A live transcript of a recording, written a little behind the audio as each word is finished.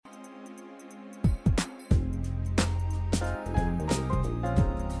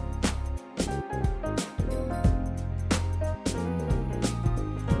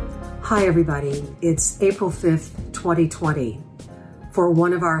Hi, everybody. It's April 5th, 2020. For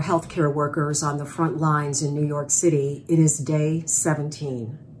one of our healthcare workers on the front lines in New York City, it is day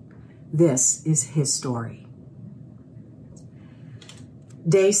 17. This is his story.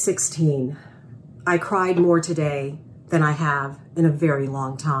 Day 16. I cried more today than I have in a very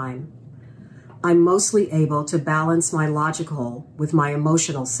long time. I'm mostly able to balance my logical with my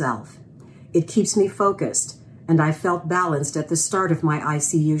emotional self. It keeps me focused, and I felt balanced at the start of my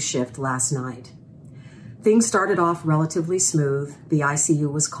ICU shift last night. Things started off relatively smooth. The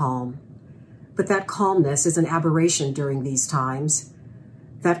ICU was calm. But that calmness is an aberration during these times.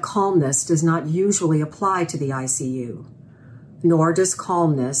 That calmness does not usually apply to the ICU, nor does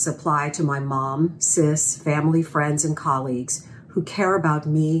calmness apply to my mom, sis, family, friends, and colleagues who care about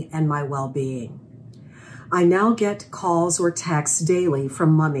me and my well-being. I now get calls or texts daily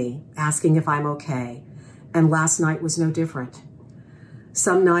from Mummy asking if I'm okay, and last night was no different.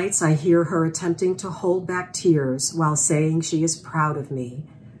 Some nights I hear her attempting to hold back tears while saying she is proud of me,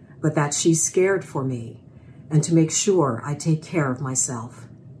 but that she's scared for me, and to make sure I take care of myself.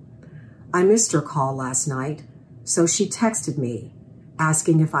 I missed her call last night, so she texted me,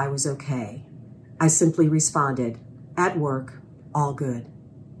 asking if I was okay. I simply responded, "At work, all good."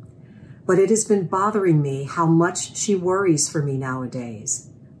 But it has been bothering me how much she worries for me nowadays.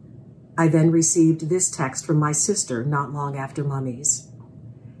 I then received this text from my sister not long after Mummy's.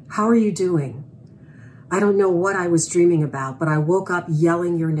 "How are you doing? I don't know what I was dreaming about, but I woke up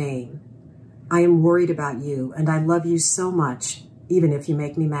yelling your name. I am worried about you, and I love you so much, even if you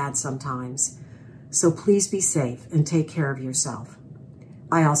make me mad sometimes. So please be safe and take care of yourself."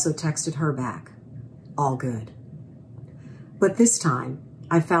 I also texted her back, "All good." But this time,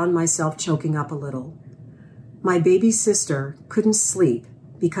 I found myself choking up a little. My baby sister couldn't sleep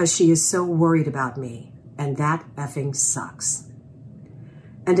because she is so worried about me, and that effing sucks.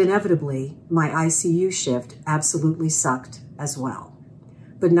 And inevitably, my ICU shift absolutely sucked as well.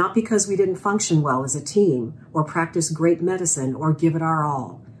 But not because we didn't function well as a team or practice great medicine or give it our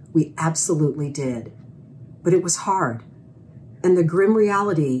all. We absolutely did. But it was hard. And the grim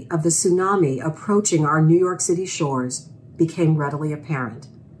reality of the tsunami approaching our New York City shores became readily apparent.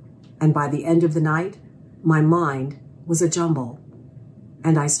 And by the end of the night, my mind was a jumble,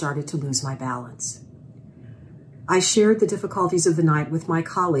 and I started to lose my balance. I shared the difficulties of the night with my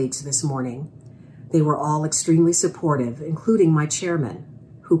colleagues this morning. They were all extremely supportive, including my chairman,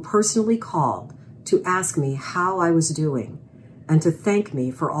 who personally called to ask me how I was doing and to thank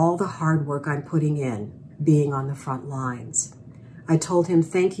me for all the hard work I'm putting in, being on the front lines. I told him,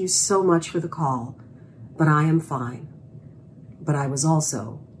 "Thank you so much for the call, but I am fine." But I was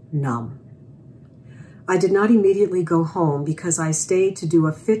also numb. I did not immediately go home because I stayed to do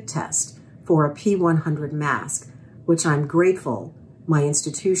a fit test for a P100 mask, which I'm grateful my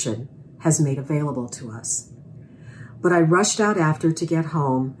institution has made available to us. But I rushed out after to get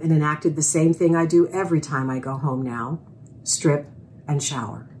home and enacted the same thing I do every time I go home now: strip and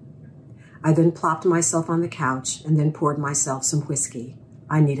shower. I then plopped myself on the couch and then poured myself some whiskey.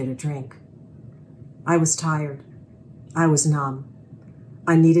 I needed a drink. I was tired. I was numb.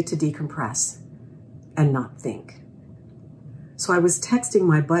 I needed to decompress and not think. So I was texting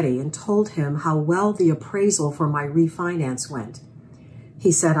my buddy and told him how well the appraisal for my refinance went.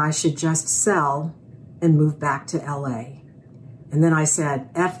 He said I should just sell and move back to LA. And then I said,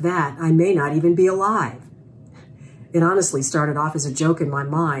 "F that, I may not even be alive." It honestly started off as a joke in my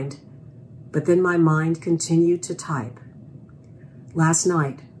mind, but then my mind continued to type. Last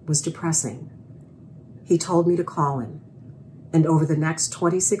night was depressing. He told me to call him, and over the next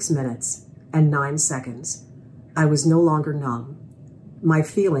 26 minutes and 9 seconds, I was no longer numb. My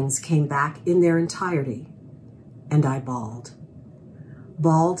feelings came back in their entirety, and I bawled.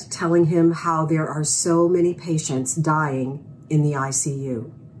 Bawled, telling him how there are so many patients dying in the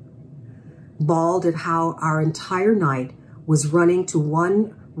ICU. Bawled at how our entire night was running to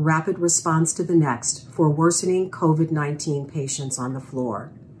one rapid response to the next for worsening COVID-19 patients on the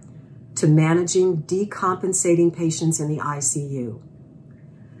floor, to managing decompensating patients in the ICU.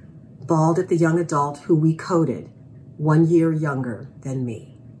 Bawled at the young adult who we coded 1 year younger than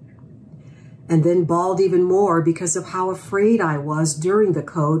me. And then bawled even more because of how afraid I was during the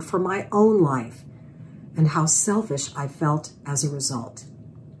code for my own life and how selfish I felt as a result.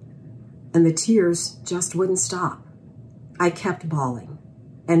 And the tears just wouldn't stop. I kept bawling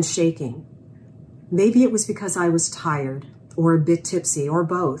and shaking. Maybe it was because I was tired or a bit tipsy or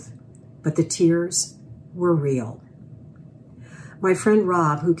both, but the tears were real. My friend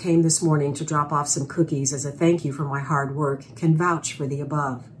Rob, who came this morning to drop off some cookies as a thank you for my hard work, can vouch for the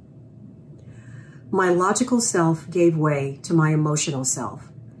above. My logical self gave way to my emotional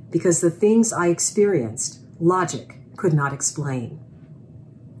self, because the things I experienced, logic could not explain.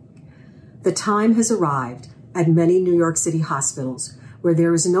 The time has arrived at many New York City hospitals where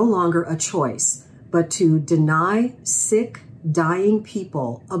there is no longer a choice but to deny sick, dying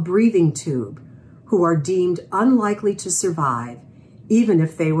people a breathing tube who are deemed unlikely to survive, even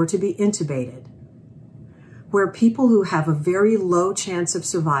if they were to be intubated. Where people who have a very low chance of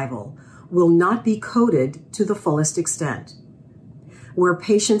survival will not be coded to the fullest extent. Where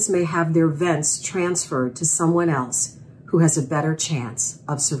patients may have their vents transferred to someone else who has a better chance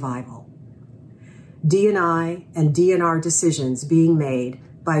of survival. D&I and DNR decisions being made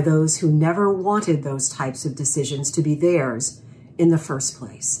by those who never wanted those types of decisions to be theirs in the first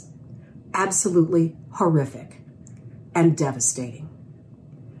place. Absolutely horrific and devastating.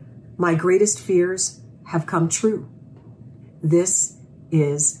 My greatest fears have come true. This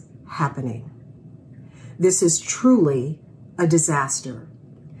is happening. This is truly a disaster.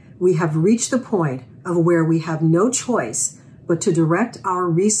 We have reached the point of where we have no choice but to direct our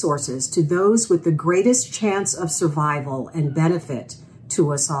resources to those with the greatest chance of survival and benefit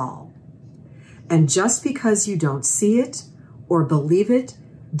to us all. And just because you don't see it or believe it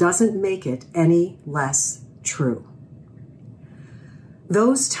doesn't make it any less true.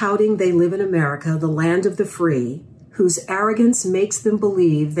 Those touting they live in America, the land of the free, whose arrogance makes them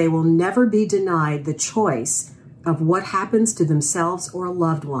believe they will never be denied the choice of what happens to themselves or a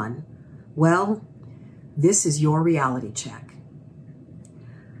loved one, well, this is your reality check.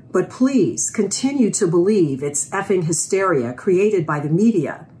 But please continue to believe it's effing hysteria created by the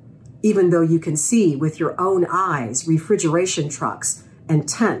media, even though you can see with your own eyes refrigeration trucks and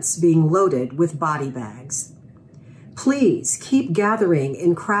tents being loaded with body bags. Please keep gathering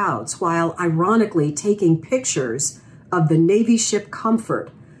in crowds while ironically taking pictures of the Navy ship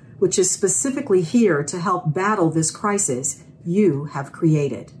Comfort, which is specifically here to help battle this crisis you have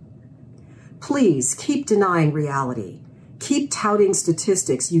created. Please keep denying reality. Keep touting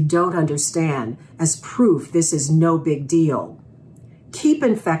statistics you don't understand as proof this is no big deal. Keep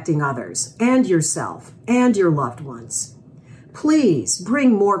infecting others and yourself and your loved ones. Please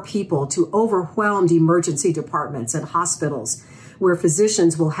bring more people to overwhelmed emergency departments and hospitals where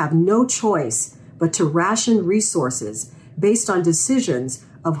physicians will have no choice but to ration resources based on decisions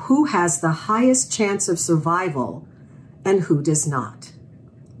of who has the highest chance of survival and who does not.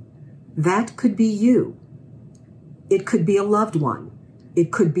 That could be you. It could be a loved one. It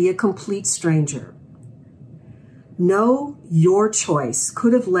could be a complete stranger. No, your choice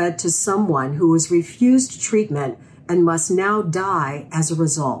could have led to someone who was refused treatment and must now die as a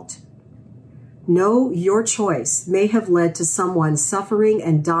result. No, your choice may have led to someone suffering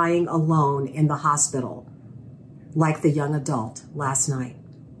and dying alone in the hospital, like the young adult last night.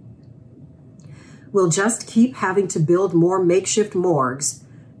 We'll just keep having to build more makeshift morgues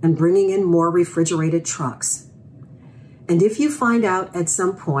and bringing in more refrigerated trucks. And if you find out at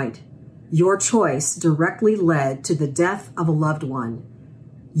some point your choice directly led to the death of a loved one,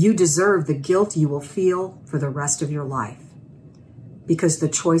 you deserve the guilt you will feel for the rest of your life, because the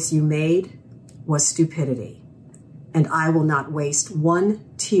choice you made was stupidity, and I will not waste one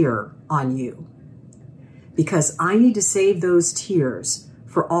tear on you, because I need to save those tears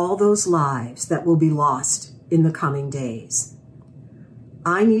for all those lives that will be lost in the coming days.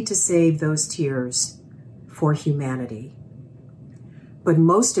 I need to save those tears for humanity. But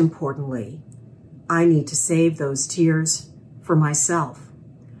most importantly, I need to save those tears for myself.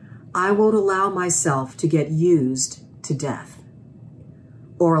 I won't allow myself to get used to death,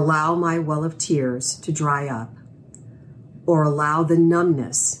 or allow my well of tears to dry up, or allow the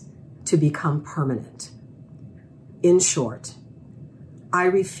numbness to become permanent. In short, I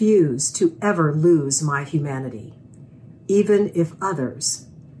refuse to ever lose my humanity, even if others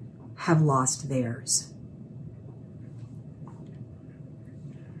have lost theirs.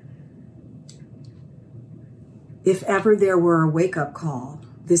 If ever there were a wake-up call,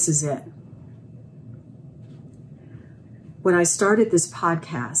 this is it. When I started this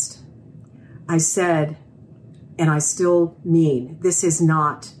podcast, I said, and I still mean, this is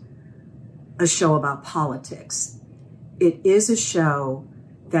not a show about politics. It is a show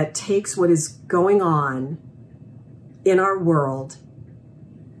that takes what is going on in our world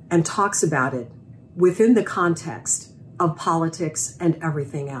and talks about it within the context of politics and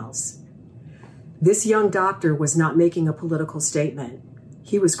everything else. This young doctor was not making a political statement.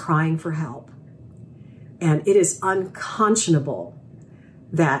 He was crying for help. And it is unconscionable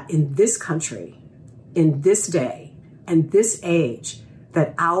that in this country, in this day, and this age,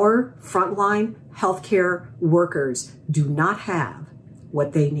 that our frontline healthcare workers do not have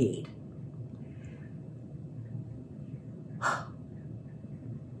what they need.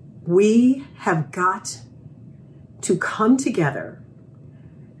 We have got to come together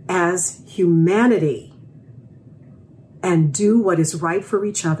as humanity and do what is right for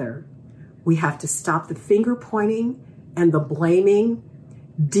each other. We have to stop the finger pointing and the blaming,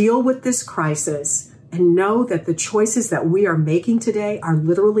 deal with this crisis, and know that the choices that we are making today are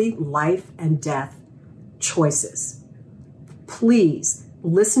literally life and death choices. Please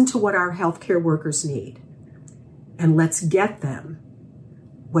listen to what our healthcare workers need, and let's get them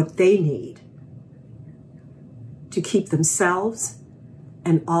what they need to keep themselves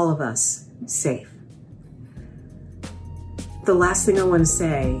and all of us safe. The last thing I want to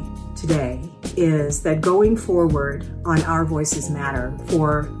say today is that going forward on Our Voices Matter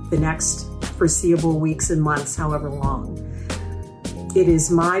for the next foreseeable weeks and months, however long, it is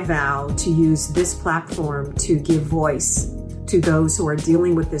my vow to use this platform to give voice to those who are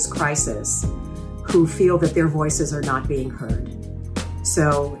dealing with this crisis, who feel that their voices are not being heard.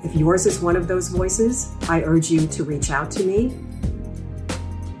 So if yours is one of those voices, I urge you to reach out to me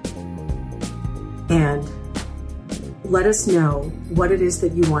and let us know what it is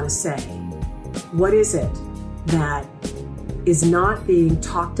that you want to say. What is it that is not being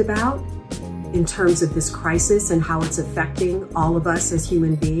talked about in terms of this crisis and how it's affecting all of us as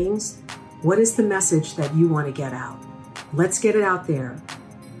human beings? What is the message that you want to get out? Let's get it out there,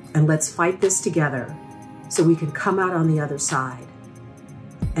 and let's fight this together so we can come out on the other side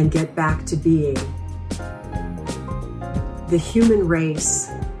and get back to being the human race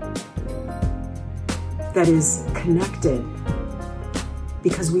that is connected,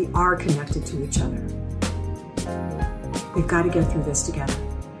 because we are connected to each other. We've got to get through this together.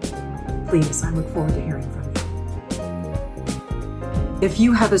 Please, I look forward to hearing from you. If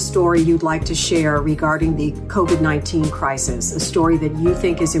you have a story you'd like to share regarding the COVID-19 crisis, a story that you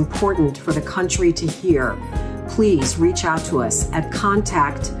think is important for the country to hear, please reach out to us at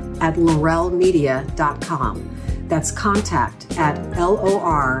contact@lorellemedia.com. That's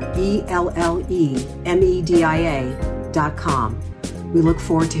contact@LORELLEMEDIA.com. We look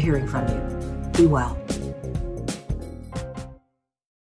forward to hearing from you. Be well.